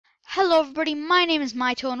Hello everybody, my name is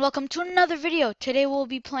Maito and welcome to another video. Today we'll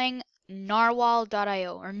be playing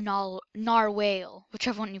Narwhal.io or Narwhale,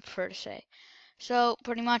 whichever one you prefer to say. So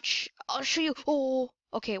pretty much I'll show you. Oh,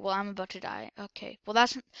 okay, well I'm about to die. Okay, well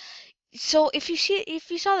that's so if you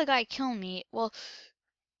saw the guy kill me, well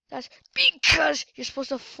that's because you're supposed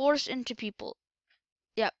to force into people.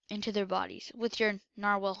 Yep, into their bodies with your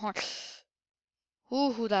narwhal horn.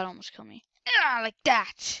 Ooh, that almost killed me. Ah, like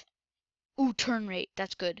that. Ooh, turn rate,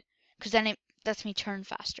 that's good. Because then it lets me turn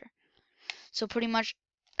faster. So pretty much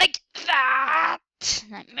like that.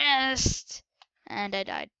 I missed. And I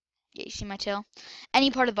died. Yeah, you see my tail? Any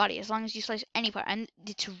part of the body, as long as you slice any part. And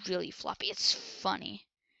it's really floppy. It's funny.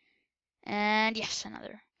 And yes,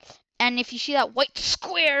 another. And if you see that white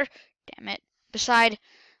square, damn it, beside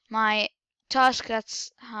my tusk,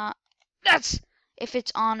 that's if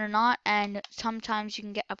it's on or not. And sometimes you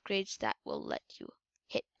can get upgrades that will let you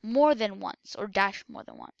hit more than once or dash more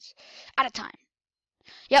than once at a time.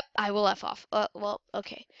 Yep, I will F off. Well,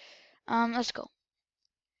 okay. Let's go.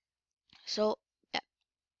 So, yeah.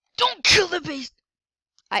 Don't kill the beast!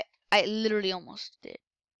 I literally almost did.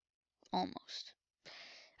 Almost.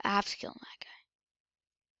 I have to kill that guy.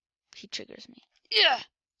 He triggers me. Yeah!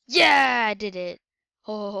 Yeah, I did it.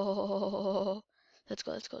 Oh, let's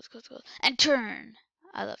go, let's go, let's go, let's go. And turn.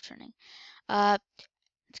 I love turning. Let's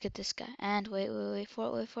get this guy. And wait for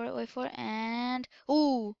it, wait for it, wait for it. And,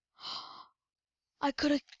 ooh. I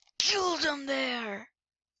could have killed him there.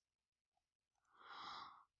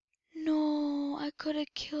 No, I could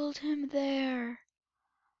have killed him there.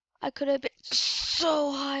 I could have been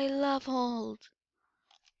so high leveled.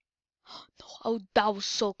 No, oh, that was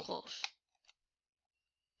so close.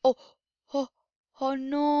 Oh, oh, oh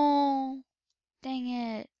no. Dang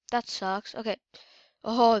it. That sucks. Okay.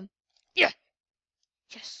 Oh, yeah.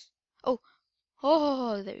 Yes. Oh,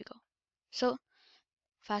 oh, there we go. So,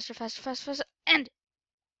 faster, faster, faster, faster. And,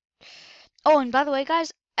 oh, and by the way,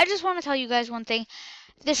 guys, I just want to tell you guys one thing.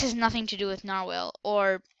 This has nothing to do with Narwhal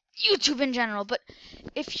or YouTube in general, but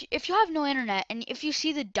if you have no internet and if you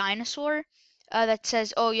see the dinosaur that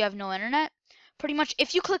says, oh, you have no internet, pretty much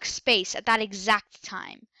if you click space at that exact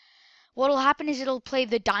time, what'll happen is it'll play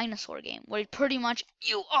the dinosaur game, where pretty much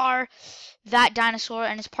you are that dinosaur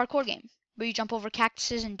and it's a parkour game, where you jump over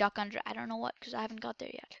cactuses and duck under, I don't know what, because I haven't got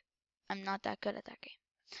there yet. I'm not that good at that game.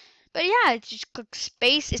 But yeah, it's just click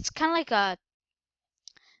space. It's kind of like a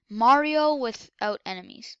Mario without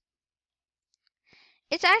enemies.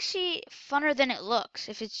 It's actually funner than it looks.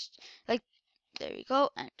 If it's like, there you go.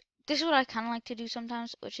 And this is what I kind of like to do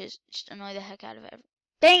sometimes, which is just annoy the heck out of it.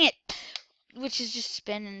 Dang it! Which is just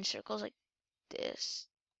spin in circles like this.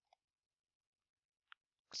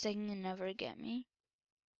 Because they can never get me.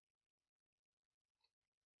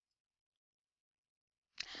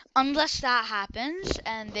 Unless that happens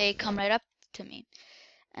and they come right up to me.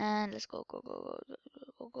 And let's go, go, go, go,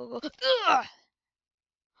 go, go, go, go. Ugh!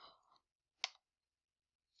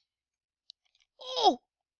 Oh!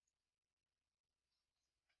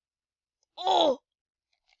 Oh!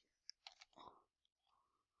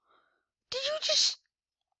 Did you just...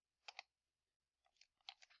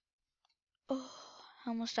 Oh, I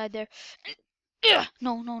almost died there. Ugh!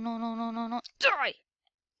 No, no, no, no, no, no, no. Die!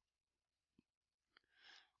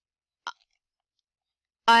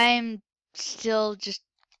 I'm still just...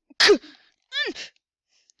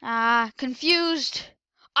 confused.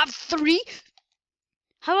 I have three?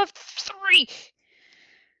 How do I have three?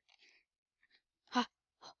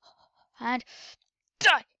 And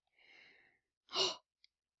die.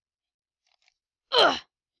 Ugh.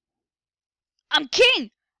 I'm king,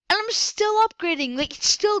 and I'm still upgrading. Like it's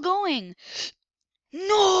still going.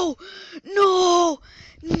 No, no,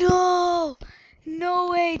 no,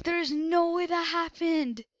 no way. There's no way that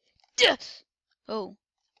happened. Oh,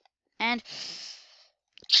 and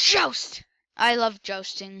joust. I love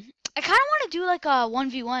jousting. I kind of want to do like a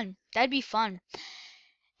 1v1. That'd be fun.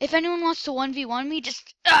 If anyone wants to 1v1 me,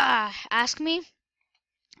 just ask me.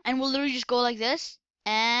 And we'll literally just go like this.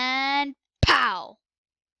 And pow.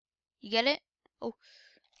 You get it? Oh.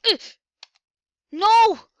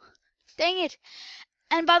 No! Dang it.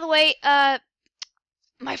 And by the way,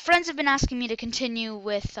 my friends have been asking me to continue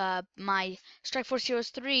with my Strike Force Heroes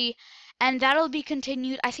 3. And that'll be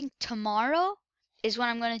continued, I think tomorrow is when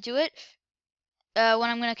I'm going to do it. When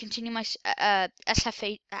I'm going to continue my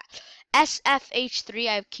SFH3.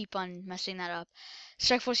 I keep on messing that up.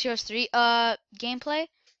 Strike Force Heroes 3 gameplay.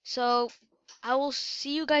 So I will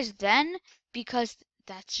see you guys then, because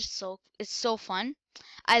that's just it's so fun.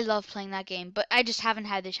 I love playing that game, but I just haven't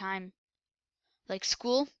had the time. Like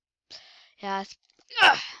school. Yeah, it's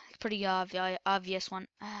pretty obvious one.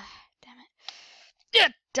 Damn it.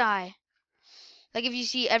 Die. Like if you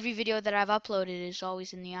see every video that I've uploaded is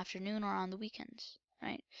always in the afternoon or on the weekends,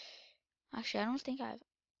 right? Actually, I don't think I've.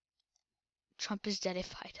 Trump is dead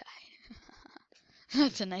if I die.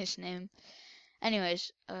 That's a nice name.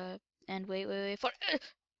 Anyways, and wait for.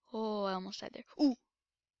 Oh, I almost died there. Ooh,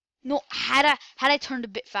 no. Had I turned a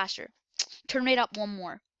bit faster, turn it up one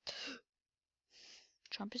more.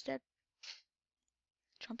 Trump is dead.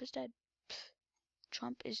 Trump is dead.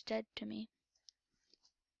 Trump is dead to me.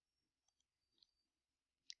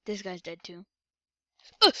 This guy's dead too.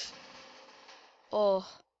 Oh,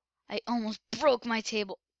 I almost broke my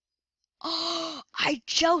table. Oh, I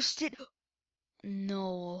jousted.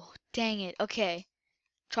 No, dang it. Okay,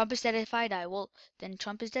 Trump is dead if I die. Well, then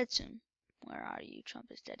Trump is dead soon. Where are you?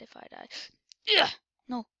 Trump is dead if I die. Yeah.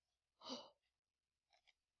 No.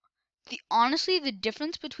 Honestly, the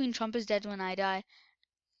difference between Trump is dead when I die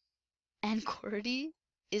and Cordy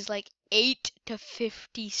is like 8 to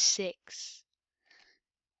 56.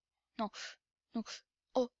 No, no.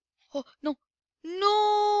 Oh, no.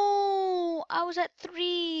 No! I was at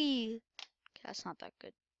 3. Okay, that's not that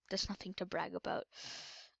good. That's nothing to brag about.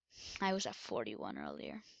 I was at 41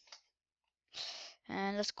 earlier.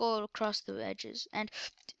 And let's go across the edges. And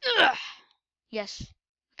yes.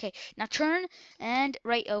 Okay, now turn and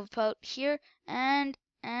right about here and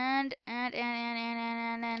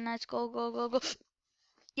let's go.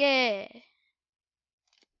 Yeah.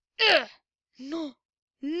 No.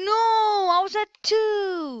 No, I was at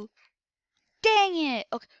 2. Dang it.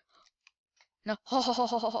 Okay. No.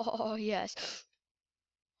 Oh, yes.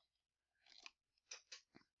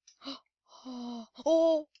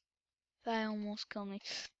 Oh, that almost killed me.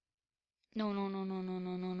 No.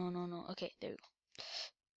 Okay, there we go.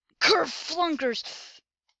 Curve flunkers.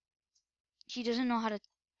 He doesn't know how to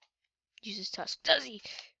use his tusk, does he?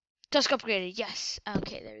 Tusk upgraded. Yes.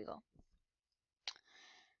 Okay, there we go.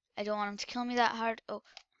 I don't want him to kill me that hard. Oh,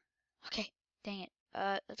 okay. Dang it.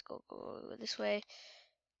 Let's go this way.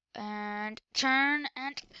 And turn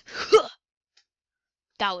and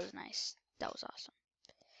that was nice. That was awesome.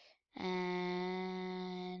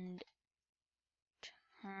 And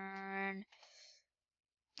turn.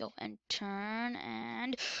 Go and turn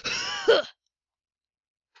and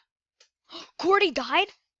Cordy died?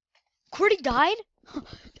 Cordy died?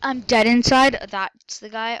 I'm dead inside. That's the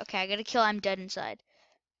guy. Okay, I gotta kill I'm dead inside.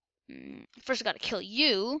 First I gotta kill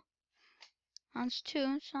you. That's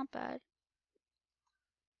 2. It's not bad.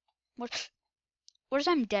 Where's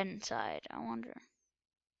I'm dead inside? I wonder.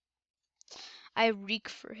 I reek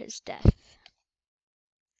for his death.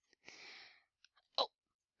 Oh,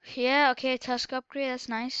 yeah. Okay, tusk upgrade. That's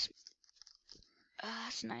nice.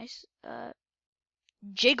 That's nice.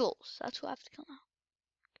 Jiggles. That's who I have to kill now.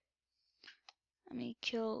 Let me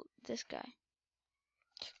kill this guy.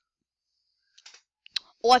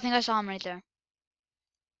 Oh, I think I saw him right there.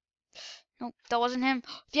 Nope, that wasn't him.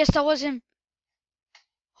 Yes, that was him.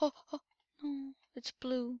 Oh, no, it's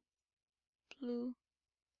blue. Blue.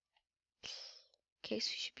 Okay, so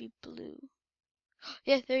he should be blue.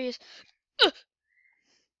 Yeah, there he is.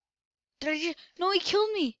 Did I just... No, he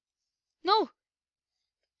killed me. No.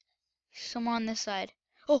 Someone on this side.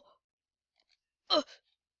 Oh.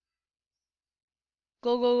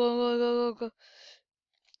 Go.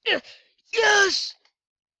 Yes.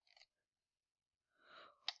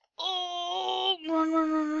 Oh,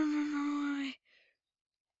 run.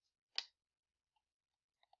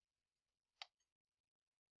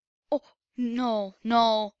 Oh, no.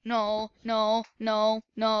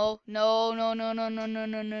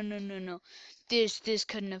 This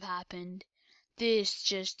couldn't have happened. This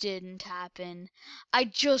just didn't happen. I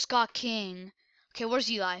just got king. Okay,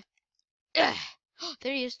 where's Eli? Ugh.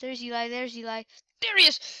 There he is. There's Eli. There's Eli. There he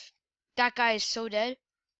is. That guy is so dead.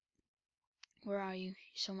 Where are you?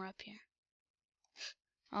 He's somewhere up here.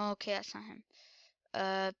 Okay, that's not him.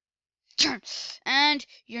 Turn. And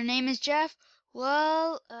your name is Jeff?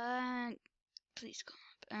 Well, please come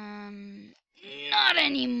up. Not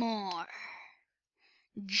anymore.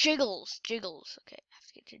 Jiggles. Okay, I have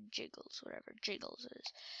to get to Jiggles, whatever Jiggles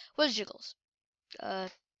is. What's Jiggles?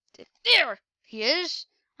 There he is.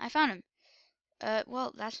 I found him.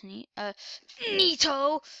 Well, that's neat.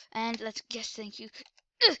 Neato. And let's guess. Thank you.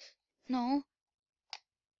 No.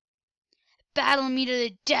 Battle me to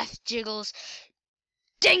the death, Jiggles.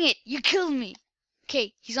 Dang it! You killed me.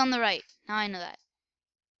 Okay, he's on the right. Now I know that.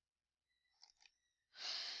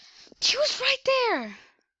 He was right there.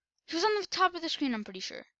 He was on the top of the screen, I'm pretty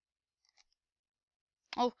sure.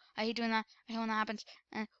 Oh, I hate doing that. I hate when that happens.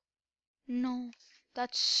 No,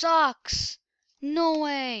 that sucks. No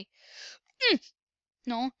way.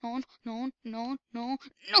 No, no, no, no, no,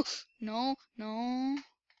 no, no, no.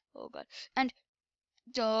 Oh god. And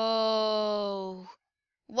oh,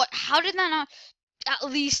 what? How did that not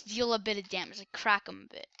at least deal a bit of damage? Like crack him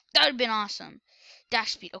a bit. That would have been awesome.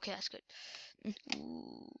 Dash speed. Okay, that's good.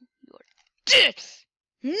 Ooh, you're dead.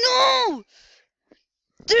 No!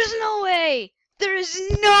 There's no way. There is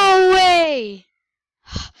no way.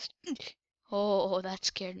 Oh, that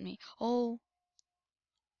scared me. Oh,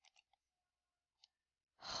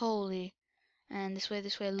 holy. And this way,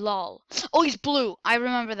 lol. Oh, he's blue. I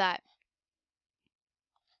remember that.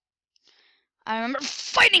 I remember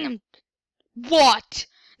fighting him. What?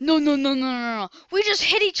 No, no, no, no, no, no. We just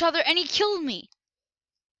hit each other and he killed me.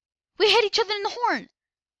 We hit each other in the horn.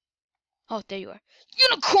 Oh, there you are.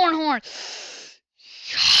 Unicorn horn.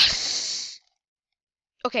 Yes.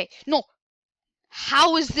 Okay, no.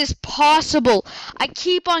 How is this possible? I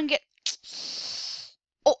keep on get.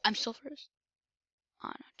 Oh, I'm still first. Oh,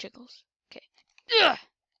 no, jiggles. Okay. Ugh.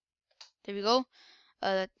 There we go.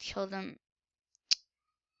 That killed him.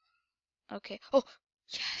 Okay. Oh,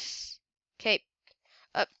 yes. Okay.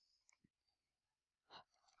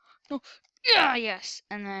 No. Yeah, yes.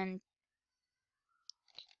 And then.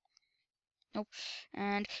 Nope.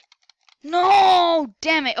 And. No!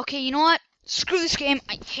 Damn it. Okay, you know what? Screw this game.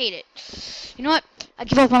 I hate it. You know what? I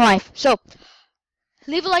give up on life. So,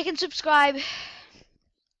 leave a like and subscribe.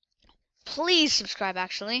 Please subscribe,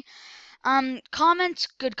 actually. Comments,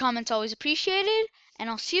 good comments always appreciated. And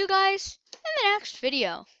I'll see you guys in the next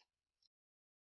video.